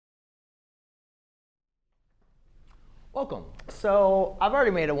Welcome. So I've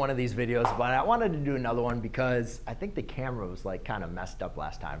already made one of these videos, but I wanted to do another one because I think the camera was like kind of messed up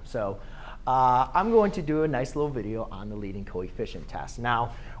last time. So I'm going to do a nice little video on the leading coefficient test.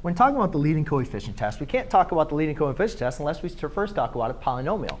 Now, when talking about the leading coefficient test, we can't talk about the leading coefficient test unless we first talk about a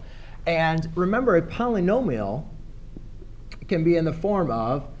polynomial. And remember, a polynomial can be in the form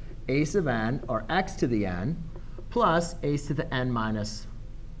of a sub n, or x to the n, plus a to the n minus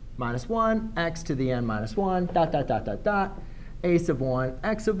 1, x to the n minus 1, a sub 1,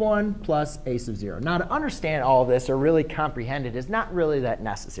 x sub 1, plus a sub 0. Now, to understand all of this or really comprehend it is not really that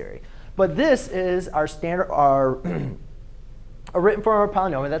necessary. But this is our standard, a written form of a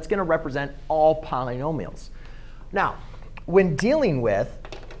polynomial that's going to represent all polynomials. Now, when dealing with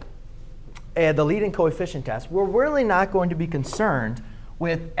the leading coefficient test, we're really not going to be concerned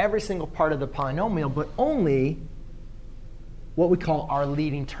with every single part of the polynomial, but only what we call our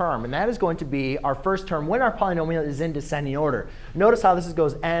leading term. And that is going to be our first term when our polynomial is in descending order. Notice how this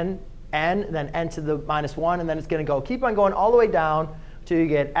goes n, then n to the minus 1, and then it's going to keep on going all the way down till you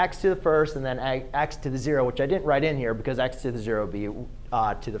get x to the first and then x to the 0, which I didn't write in here because x to the 0 would be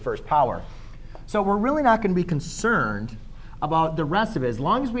to the first power. So we're really not going to be concerned about the rest of it. As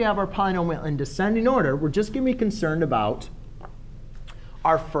long as we have our polynomial in descending order, we're just going to be concerned about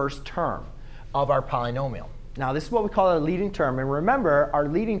our first term of our polynomial. Now, this is what we call our leading term. And remember, our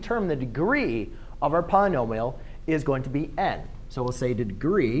leading term, the degree of our polynomial, is going to be n. So we'll say the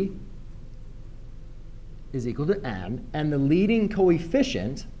degree is equal to n. And the leading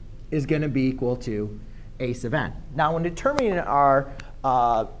coefficient is going to be equal to a sub n. Now, when determining our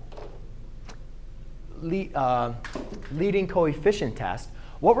leading coefficient test,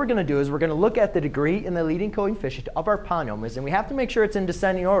 what we're going to do is we're going to look at the degree and the leading coefficient of our polynomials. And we have to make sure it's in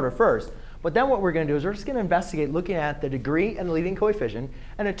descending order first. But then what we're going to do is we're just going to investigate looking at the degree and the leading coefficient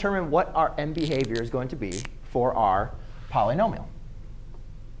and determine what our end behavior is going to be for our polynomial.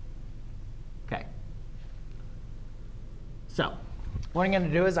 OK. So what I'm going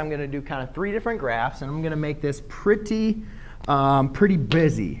to do is I'm going to do kind of 3 different graphs. And I'm going to make this pretty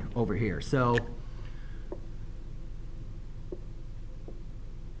busy over here. So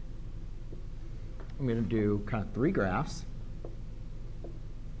I'm going to do kind of 3 graphs.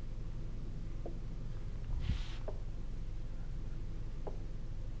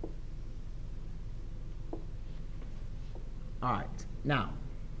 All right. Now,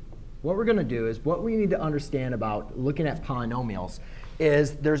 what we're going to do is what we need to understand about looking at polynomials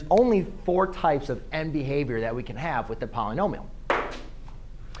is there's only 4 types of end behavior that we can have with the polynomial.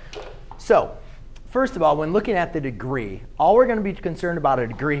 So first of all, when looking at the degree, all we're going to be concerned about a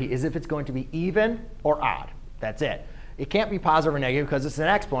degree is if it's going to be even or odd. That's it. It can't be positive or negative because it's an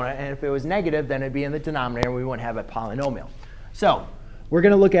exponent. And if it was negative, then it'd be in the denominator, and we wouldn't have a polynomial. So we're going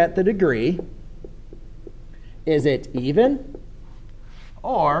to look at the degree. Is it even,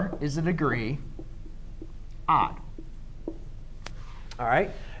 or is the degree odd? All right.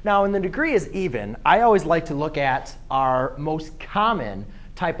 Now, when the degree is even, I always like to look at our most common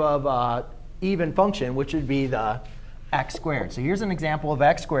type of even function, which would be the x squared. So here's an example of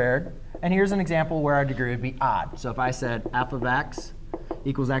x squared. And here's an example where our degree would be odd. So if I said f of x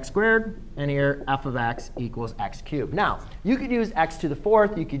equals x squared, and here f of x equals x cubed. Now, you could use x to the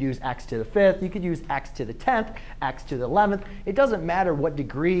 4th. You could use x to the 5th. You could use x to the 10th, x to the 11th. It doesn't matter what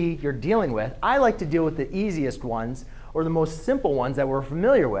degree you're dealing with. I like to deal with the easiest ones or the most simple ones that we're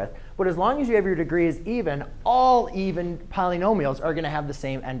familiar with. But as long as you have your degree is even, all even polynomials are going to have the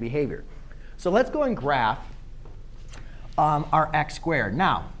same end behavior. So let's go and graph our x squared.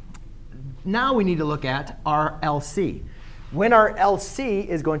 Now we need to look at our LC. When our LC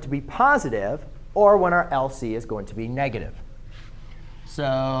is going to be positive or when our LC is going to be negative. So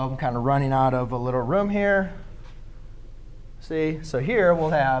I'm kind of running out of a little room here. See, so here we'll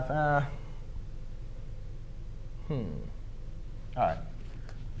have, all right,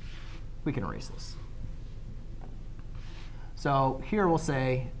 we can erase this. So here we'll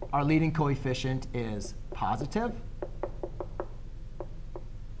say our leading coefficient is positive.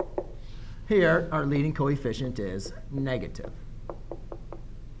 Here, our leading coefficient is negative.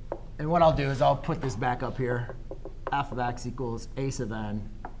 And what I'll do is I'll put this back up here. F of x equals a sub n,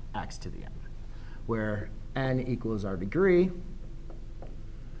 x to the n, where n equals our degree,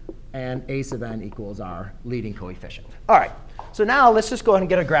 and a sub n equals our leading coefficient. All right. So now let's just go ahead and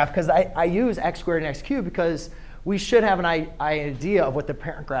get a graph, because I use x squared and x cubed because we should have an idea of what the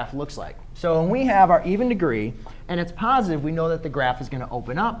parent graph looks like. So when we have our even degree, and it's positive, we know that the graph is going to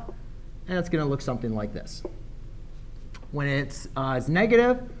open up. And it's going to look something like this. When it's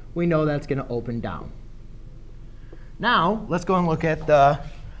negative, we know that's going to open down. Now, let's go and look at the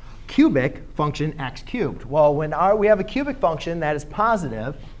cubic function x cubed. Well, when we have a cubic function that is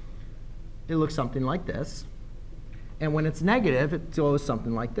positive, it looks something like this. And when it's negative, it goes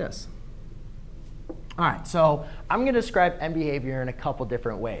something like this. All right, so I'm going to describe end behavior in a couple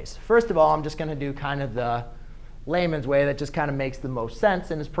different ways. First of all, I'm just going to do kind of the layman's way that just kind of makes the most sense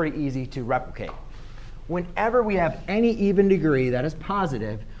and is pretty easy to replicate. Whenever we have any even degree that is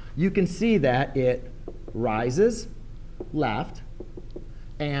positive, you can see that it rises left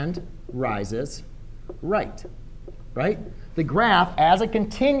and rises right, right? The graph, as it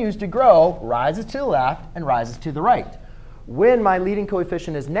continues to grow, rises to the left and rises to the right. When my leading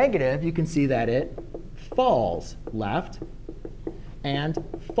coefficient is negative, you can see that it falls left and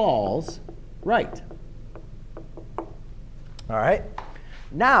falls right. All right?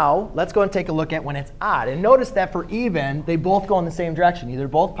 Now, let's go and take a look at when it's odd. And notice that for even, they both go in the same direction, either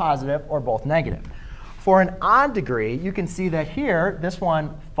both positive or both negative. For an odd degree, you can see that here, this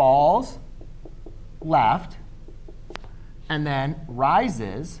one falls left and then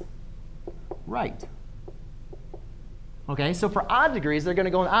rises right. OK, so for odd degrees, they're going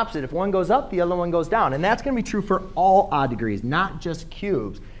to go in the opposite. If one goes up, the other one goes down. And that's going to be true for all odd degrees, not just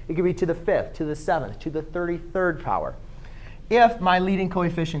cubes. It could be to the 5th, to the 7th, to the 33rd power. If my leading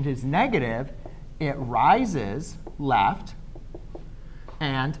coefficient is negative, it rises left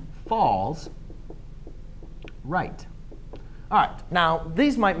and falls right. All right, now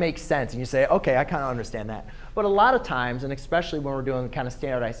these might make sense, and you say, OK, I kind of understand that. But a lot of times, and especially when we're doing kind of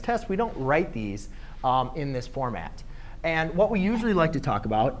standardized tests, we don't write these in this format. And what we usually like to talk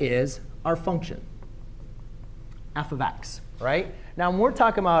about is our function, f of x, right? Now, when we're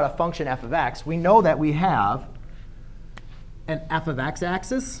talking about a function f of x, we know that we have an f of x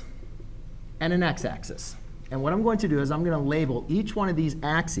axis and an x axis. And what I'm going to do is I'm going to label each one of these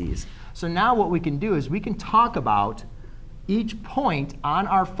axes. So now what we can do is we can talk about each point on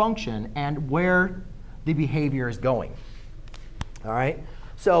our function and where the behavior is going. All right?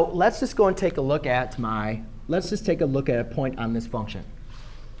 So let's just go and take a look at let's just take a look at a point on this function.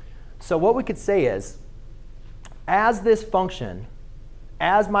 So what we could say is, as this function,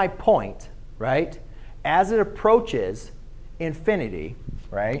 as my point, right, as it approaches infinity,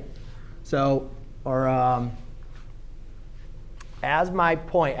 right? So, or as my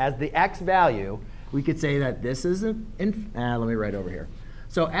point, as the x value, we could say that this is let me write over here.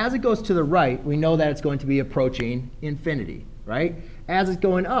 So as it goes to the right, we know that it's going to be approaching infinity, right? As it's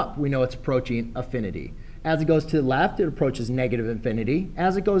going up, we know it's approaching affinity. As it goes to the left, it approaches negative infinity.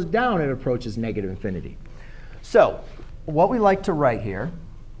 As it goes down, it approaches negative infinity. So what we like to write here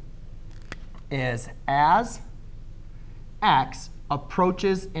is as x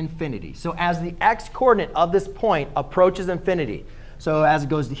approaches infinity. So as the x coordinate of this point approaches infinity, so as it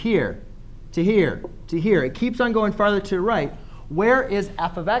goes to here, to here, to here, it keeps on going farther to the right. Where is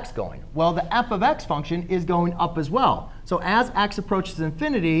f of x going? Well, the f of x function is going up as well. So as x approaches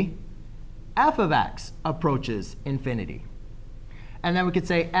infinity, f of x approaches infinity. And then we could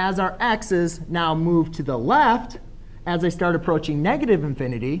say as our x's now move to the left, as they start approaching negative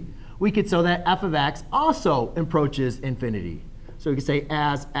infinity, we could say that f of x also approaches infinity. So we could say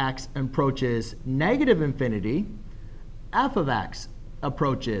as x approaches negative infinity, f of x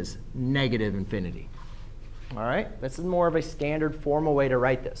approaches negative infinity. All right? This is more of a standard formal way to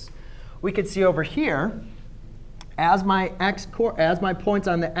write this. We could see over here, as my points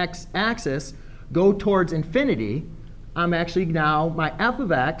on the x-axis go towards infinity, I'm actually now, my f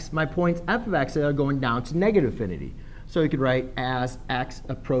of x, my points f of x are going down to negative infinity. So you could write as x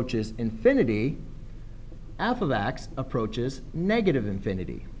approaches infinity, f of x approaches negative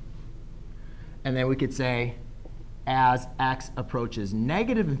infinity. And then we could say as x approaches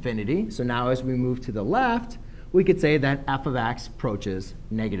negative infinity, so now as we move to the left, we could say that f of x approaches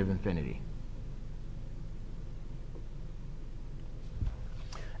negative infinity.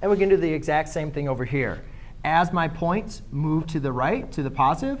 And we can do the exact same thing over here. As my points move to the right, to the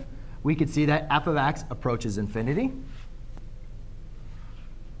positive, we could see that f of x approaches infinity.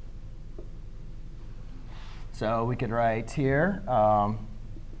 So we could write here,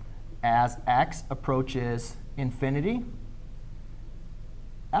 as x approaches infinity,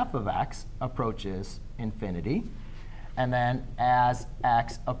 f of x approaches infinity. And then as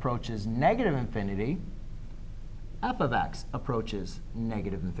x approaches negative infinity, f of x approaches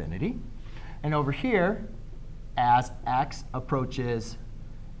negative infinity. And over here, as x approaches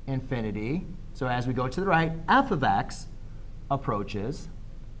infinity, so as we go to the right, f of x approaches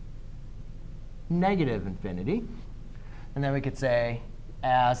negative infinity. And then we could say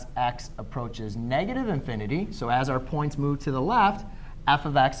as x approaches negative infinity, so as our points move to the left, f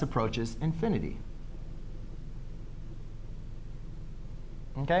of x approaches infinity.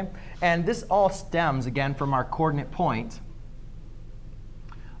 Okay? And this all stems, again, from our coordinate point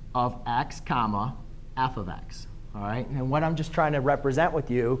of x comma f of x. All right? And what I'm just trying to represent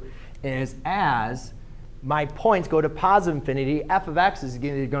with you is as my points go to positive infinity, f of x is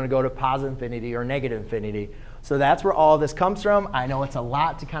either going to go to positive infinity or negative infinity. So that's where all this comes from. I know it's a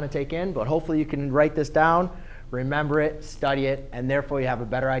lot to kind of take in, but hopefully you can write this down, remember it, study it, and therefore you have a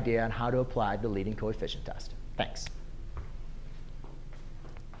better idea on how to apply the leading coefficient test. Thanks.